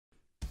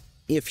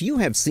If you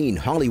have seen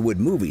Hollywood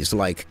movies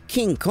like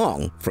King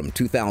Kong from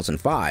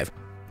 2005,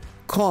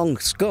 Kong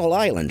Skull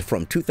Island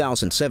from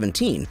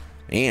 2017,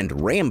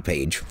 and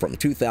Rampage from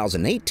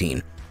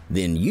 2018,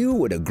 then you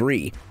would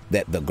agree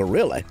that the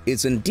gorilla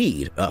is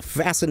indeed a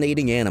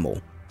fascinating animal.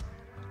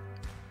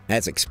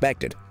 As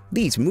expected,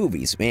 these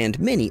movies and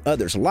many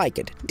others like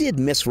it did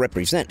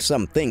misrepresent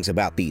some things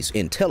about these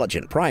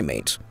intelligent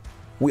primates.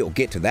 We'll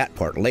get to that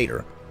part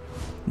later.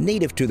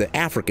 Native to the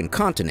African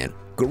continent,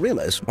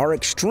 gorillas are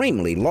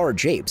extremely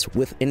large apes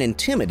with an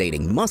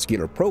intimidating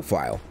muscular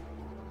profile.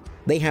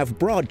 They have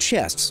broad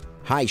chests,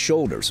 high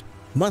shoulders,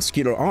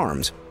 muscular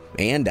arms,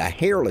 and a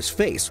hairless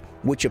face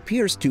which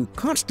appears to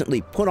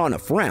constantly put on a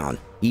frown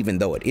even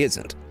though it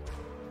isn't.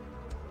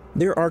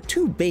 There are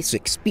two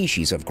basic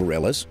species of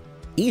gorillas,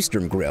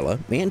 eastern gorilla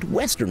and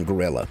western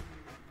gorilla.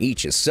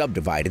 Each is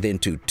subdivided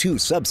into two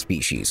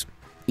subspecies.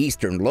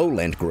 Eastern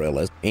lowland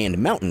gorillas and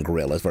mountain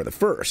gorillas are the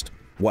first,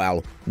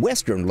 while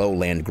western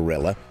lowland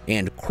gorilla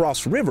and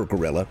cross-river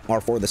gorilla are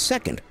for the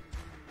second.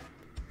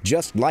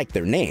 Just like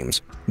their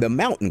names, the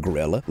mountain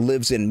gorilla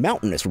lives in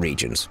mountainous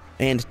regions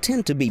and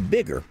tend to be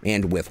bigger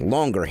and with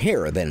longer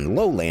hair than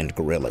lowland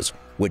gorillas,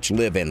 which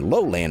live in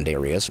lowland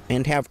areas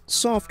and have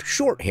soft,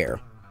 short hair.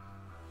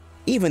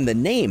 Even the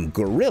name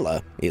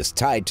gorilla is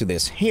tied to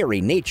this hairy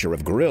nature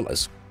of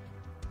gorillas.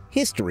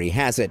 History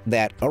has it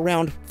that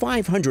around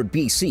 500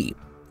 BC,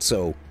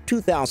 so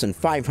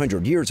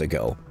 2,500 years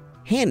ago,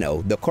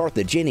 Hanno, the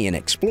Carthaginian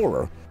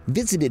explorer,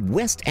 visited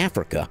West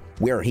Africa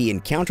where he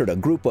encountered a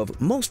group of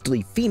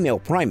mostly female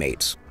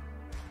primates.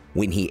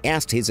 When he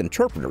asked his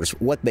interpreters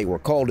what they were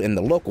called in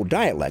the local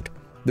dialect,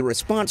 the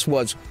response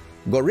was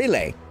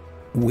gorille,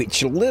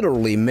 which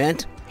literally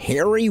meant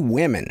hairy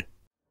women.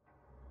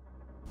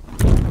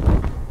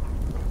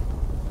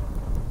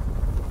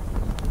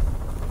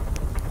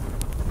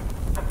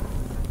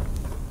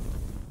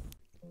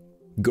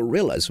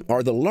 Gorillas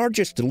are the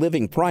largest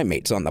living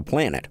primates on the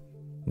planet.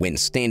 When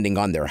standing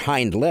on their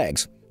hind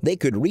legs, they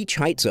could reach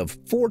heights of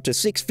 4 to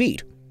 6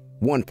 feet,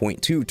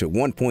 1.2 to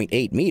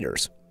 1.8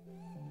 meters.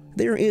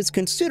 There is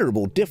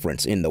considerable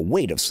difference in the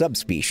weight of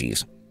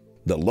subspecies.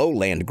 The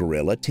lowland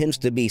gorilla tends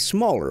to be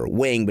smaller,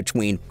 weighing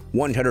between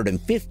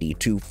 150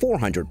 to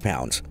 400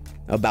 pounds,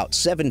 about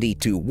 70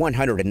 to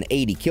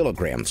 180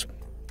 kilograms,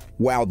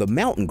 while the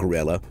mountain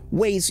gorilla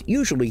weighs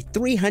usually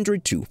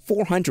 300 to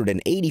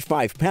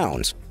 485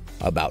 pounds,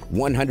 about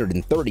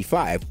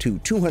 135 to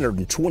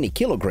 220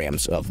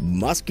 kilograms of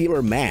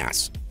muscular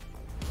mass.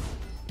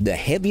 The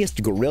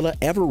heaviest gorilla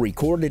ever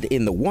recorded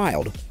in the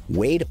wild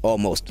weighed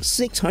almost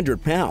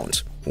 600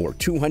 pounds, or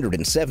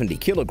 270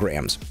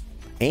 kilograms,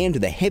 and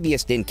the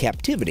heaviest in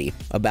captivity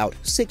about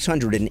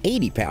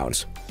 680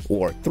 pounds,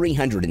 or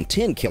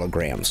 310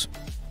 kilograms.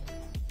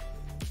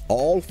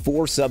 All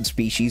 4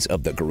 subspecies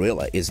of the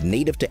gorilla is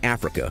native to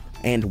Africa,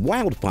 and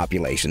wild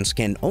populations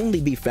can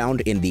only be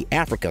found in the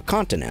Africa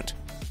continent.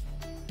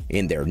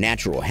 In their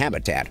natural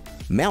habitat,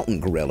 mountain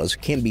gorillas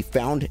can be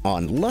found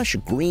on lush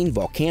green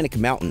volcanic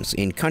mountains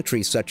in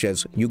countries such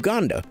as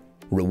Uganda,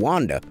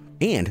 Rwanda,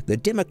 and the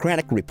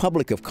Democratic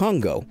Republic of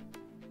Congo.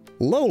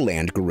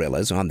 Lowland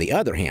gorillas, on the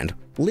other hand,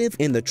 live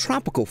in the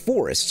tropical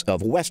forests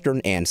of Western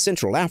and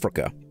Central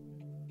Africa.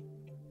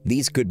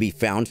 These could be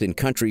found in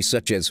countries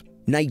such as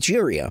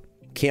Nigeria,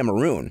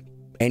 Cameroon,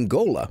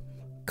 Angola,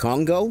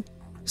 Congo,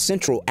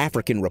 Central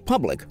African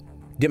Republic,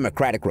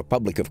 Democratic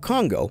Republic of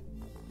Congo,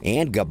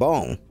 and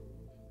Gabon.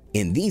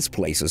 In these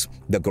places,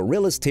 the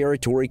gorilla's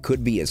territory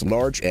could be as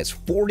large as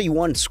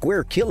 41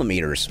 square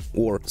kilometers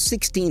or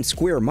 16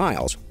 square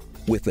miles,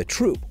 with a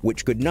troop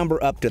which could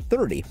number up to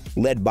 30,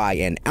 led by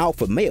an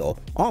alpha male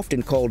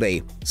often called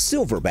a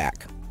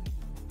silverback.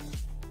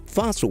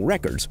 Fossil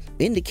records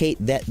indicate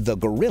that the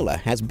gorilla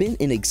has been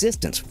in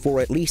existence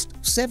for at least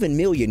 7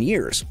 million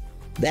years.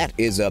 That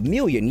is 1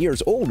 million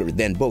years older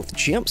than both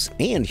chimps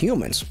and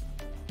humans.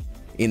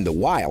 In the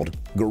wild,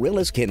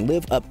 gorillas can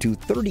live up to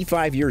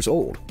 35 years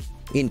old.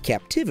 In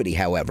captivity,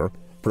 however,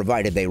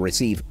 provided they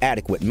receive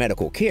adequate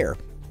medical care,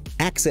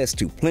 access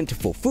to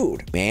plentiful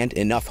food, and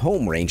enough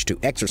home range to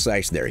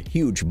exercise their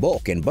huge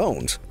bulk and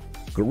bones,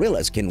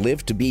 gorillas can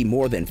live to be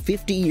more than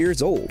 50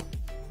 years old.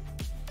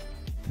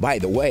 By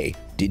the way,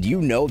 did you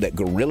know that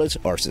gorillas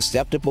are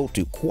susceptible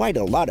to quite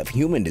a lot of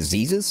human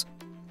diseases?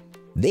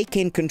 They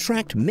can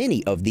contract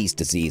many of these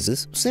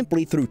diseases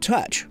simply through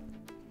touch.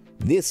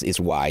 This is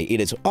why it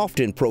is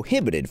often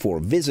prohibited for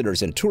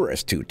visitors and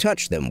tourists to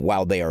touch them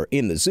while they are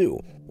in the zoo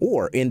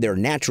or in their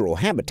natural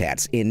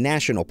habitats in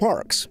national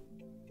parks.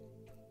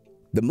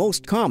 The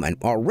most common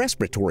are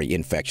respiratory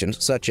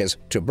infections such as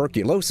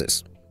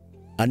tuberculosis.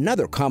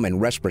 Another common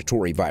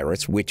respiratory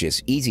virus which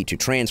is easy to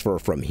transfer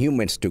from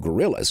humans to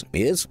gorillas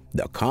is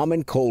the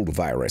common cold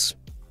virus.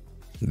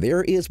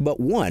 There is but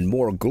one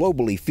more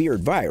globally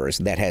feared virus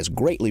that has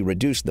greatly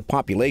reduced the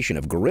population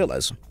of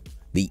gorillas: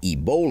 the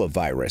Ebola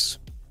virus.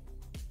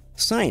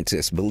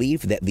 Scientists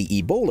believe that the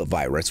Ebola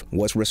virus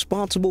was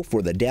responsible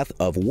for the death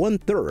of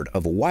 1/3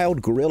 of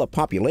wild gorilla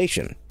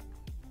population.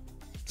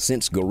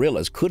 Since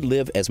gorillas could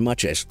live as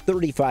much as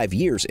 35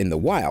 years in the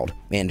wild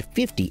and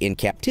 50 in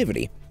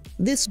captivity,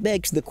 This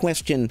begs the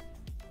question,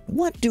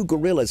 what do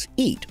gorillas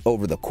eat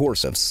over the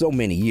course of so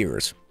many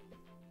years?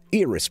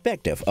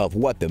 Irrespective of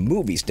what the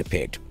movies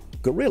depict,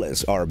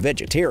 gorillas are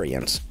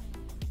vegetarians,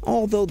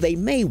 although they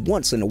may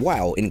once in a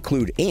while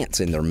include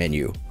ants in their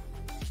menu.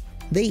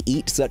 They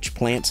eat such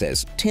plants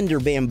as tender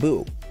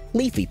bamboo,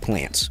 leafy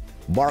plants,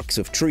 barks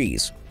of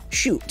trees,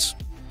 shoots,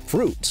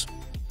 fruits,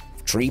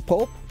 tree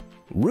pulp,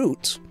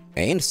 roots,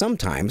 and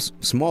sometimes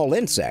small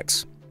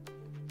insects.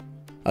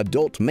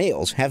 Adult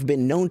males have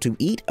been known to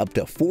eat up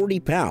to 40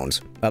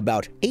 pounds,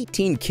 about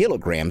 18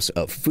 kilograms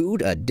of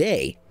food a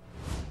day.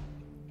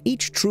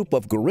 Each troop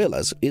of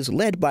gorillas is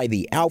led by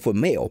the alpha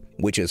male,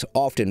 which is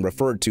often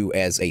referred to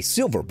as a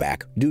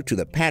silverback due to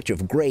the patch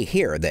of gray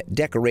hair that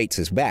decorates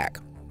his back.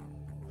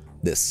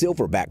 The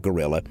silverback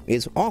gorilla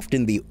is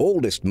often the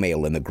oldest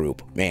male in the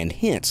group and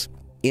hence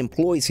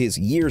employs his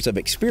years of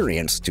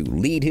experience to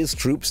lead his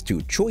troops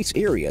to choice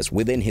areas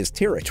within his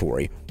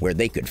territory where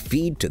they could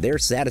feed to their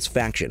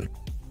satisfaction.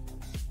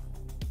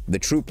 The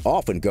troop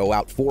often go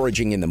out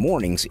foraging in the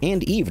mornings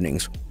and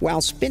evenings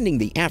while spending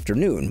the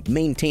afternoon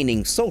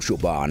maintaining social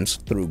bonds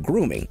through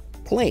grooming,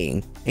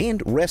 playing,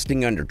 and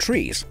resting under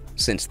trees,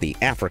 since the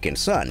African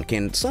sun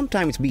can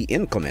sometimes be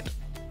inclement.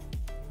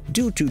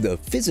 Due to the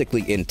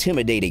physically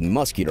intimidating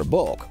muscular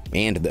bulk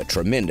and the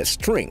tremendous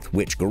strength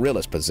which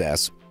gorillas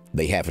possess,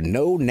 they have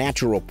no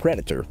natural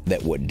predator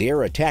that would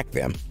dare attack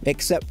them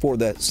except for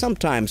the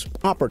sometimes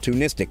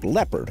opportunistic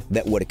leopard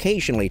that would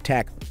occasionally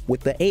attack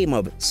with the aim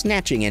of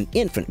snatching an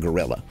infant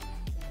gorilla.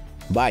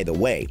 By the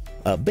way,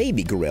 a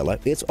baby gorilla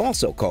is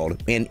also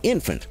called an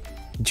infant,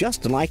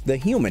 just like the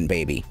human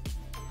baby.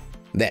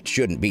 That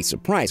shouldn't be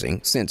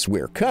surprising since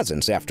we're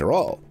cousins after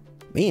all,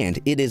 and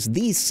it is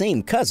these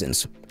same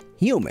cousins,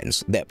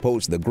 humans, that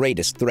pose the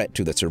greatest threat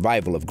to the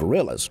survival of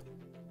gorillas.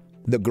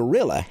 The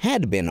gorilla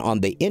had been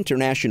on the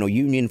International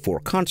Union for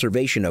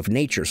Conservation of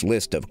Nature's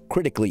list of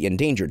critically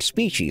endangered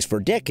species for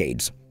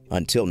decades,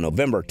 until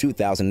November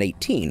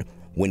 2018,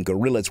 when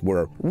gorillas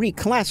were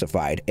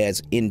reclassified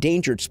as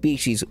endangered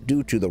species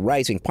due to the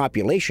rising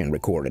population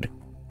recorded.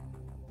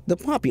 The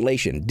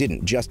population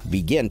didn't just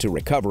begin to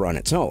recover on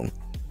its own.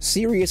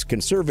 Serious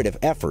conservative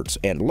efforts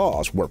and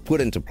laws were put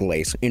into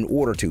place in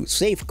order to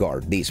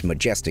safeguard these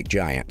majestic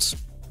giants.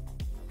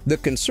 The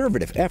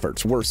conservative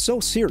efforts were so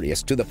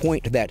serious to the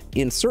point that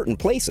in certain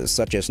places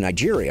such as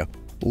Nigeria,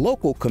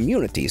 local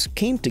communities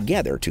came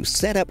together to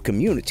set up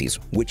communities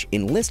which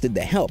enlisted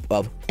the help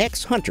of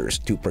ex-hunters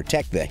to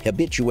protect the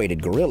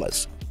habituated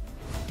gorillas.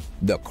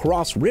 The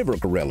Cross River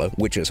gorilla,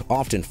 which is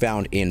often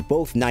found in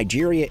both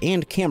Nigeria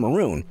and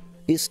Cameroon,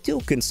 is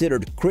still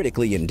considered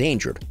critically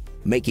endangered,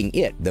 making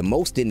it the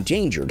most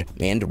endangered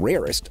and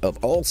rarest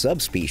of all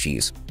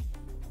subspecies.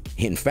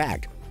 In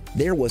fact,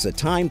 there was a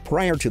time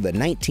prior to the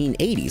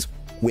 1980s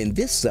when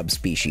this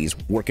subspecies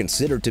were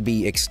considered to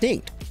be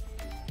extinct.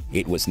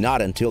 It was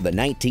not until the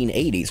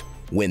 1980s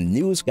when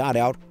news got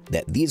out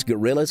that these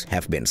gorillas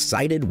have been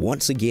sighted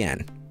once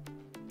again.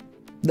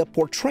 The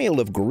portrayal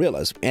of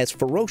gorillas as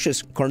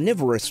ferocious,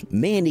 carnivorous,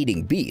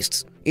 man-eating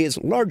beasts is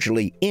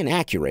largely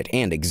inaccurate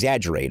and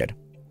exaggerated.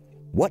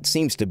 What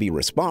seems to be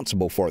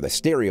responsible for the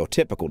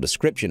stereotypical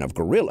description of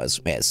gorillas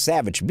as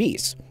savage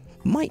beasts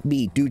might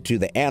be due to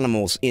the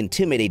animal's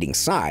intimidating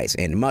size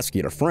and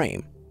muscular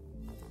frame.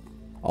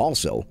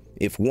 Also,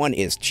 if one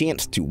is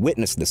chanced to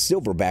witness the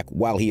silverback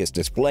while he is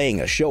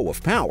displaying a show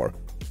of power,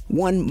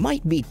 one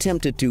might be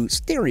tempted to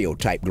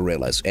stereotype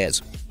gorillas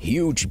as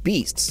huge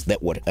beasts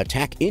that would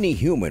attack any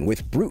human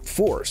with brute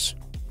force.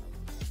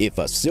 If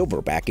a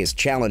silverback is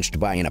challenged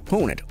by an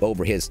opponent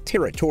over his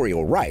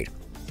territorial right,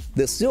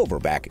 the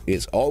silverback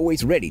is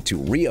always ready to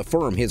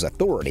reaffirm his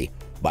authority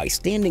by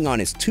standing on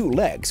his two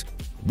legs,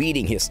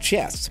 beating his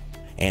chest,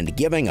 and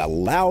giving a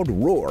loud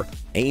roar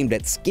aimed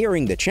at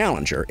scaring the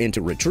challenger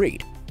into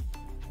retreat.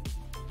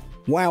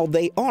 While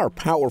they are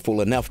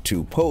powerful enough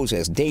to pose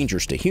as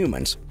dangers to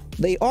humans,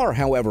 they are,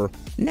 however,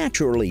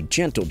 naturally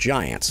gentle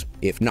giants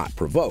if not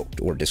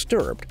provoked or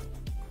disturbed.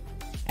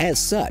 As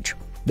such,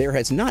 there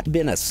has not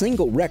been a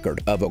single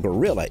record of a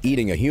gorilla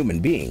eating a human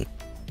being.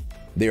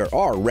 There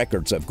are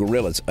records of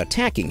gorillas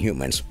attacking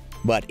humans,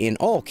 but in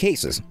all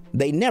cases,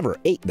 they never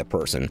ate the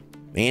person,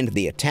 and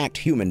the attacked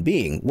human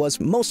being was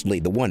mostly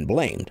the one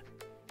blamed.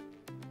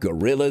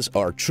 Gorillas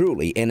are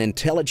truly an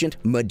intelligent,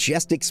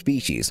 majestic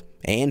species,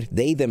 and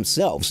they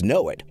themselves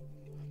know it.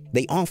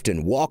 They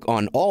often walk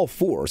on all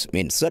fours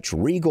in such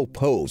regal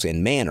pose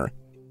and manner.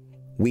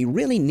 We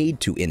really need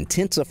to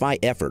intensify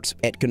efforts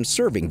at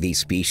conserving these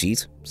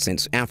species,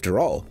 since after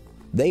all,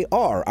 they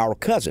are our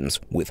cousins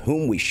with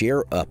whom we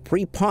share a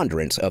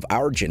preponderance of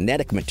our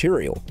genetic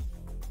material.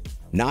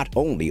 Not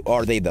only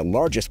are they the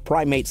largest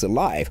primates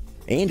alive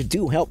and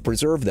do help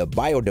preserve the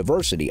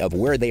biodiversity of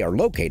where they are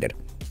located,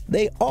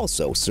 they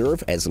also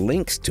serve as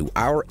links to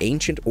our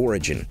ancient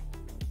origin.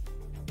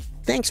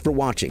 Thanks for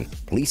watching.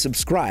 Please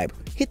subscribe,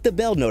 hit the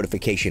bell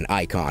notification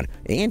icon,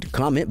 and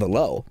comment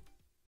below.